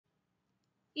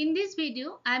In this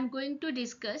video, I am going to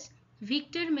discuss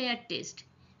Victor Meyer test.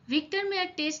 Victor Meyer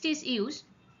test is used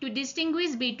to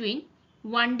distinguish between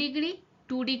 1 degree,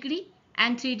 2 degree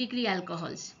and 3 degree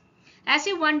alcohols. As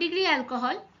a 1 degree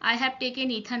alcohol, I have taken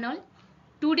ethanol,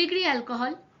 2 degree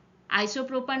alcohol,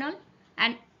 isopropanol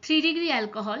and 3 degree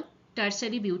alcohol,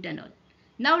 tertiary butanol.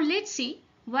 Now let's see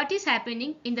what is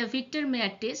happening in the Victor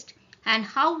Meyer test and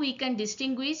how we can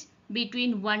distinguish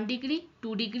between 1 degree,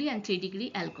 2 degree and 3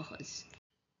 degree alcohols.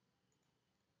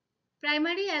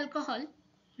 Primary alcohol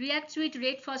reacts with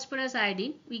red phosphorus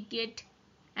iodine, we get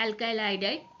alkyl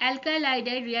iodide. Alkyl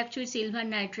iodide reacts with silver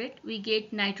nitrate, we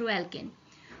get nitroalkane.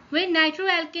 When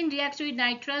nitroalkane reacts with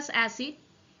nitrous acid,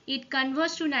 it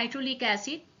converts to nitroic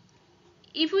acid.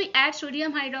 If we add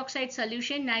sodium hydroxide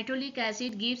solution, nitroic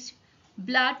acid gives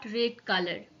blood red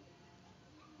color.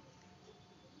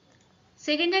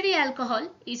 Secondary alcohol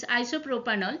is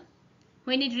isopropanol.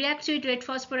 When it reacts with red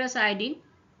phosphorus iodine,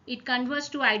 it converts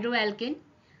to hydroalkane.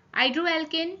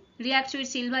 Hydroalkane reacts with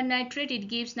silver nitrate, it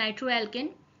gives nitroalkane.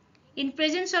 In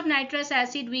presence of nitrous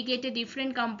acid, we get a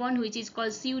different compound which is called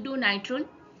pseudonitrile.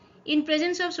 In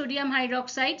presence of sodium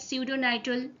hydroxide,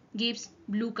 pseudonitrile gives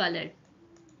blue color.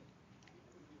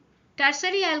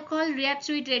 Tertiary alcohol reacts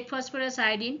with red phosphorus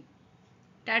iodine,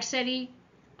 tertiary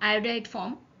iodide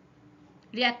form.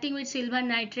 Reacting with silver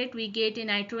nitrate, we get a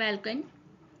nitroalkane.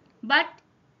 But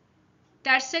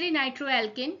tertiary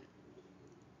nitroalkane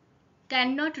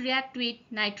cannot react with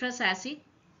nitrous acid,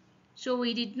 so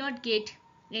we did not get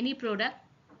any product,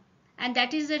 and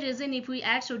that is the reason if we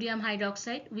add sodium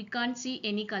hydroxide we can't see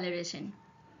any coloration.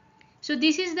 So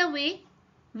this is the way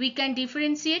we can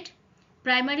differentiate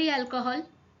primary alcohol,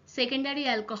 secondary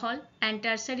alcohol and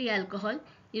tertiary alcohol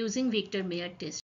using Victor Meyer test.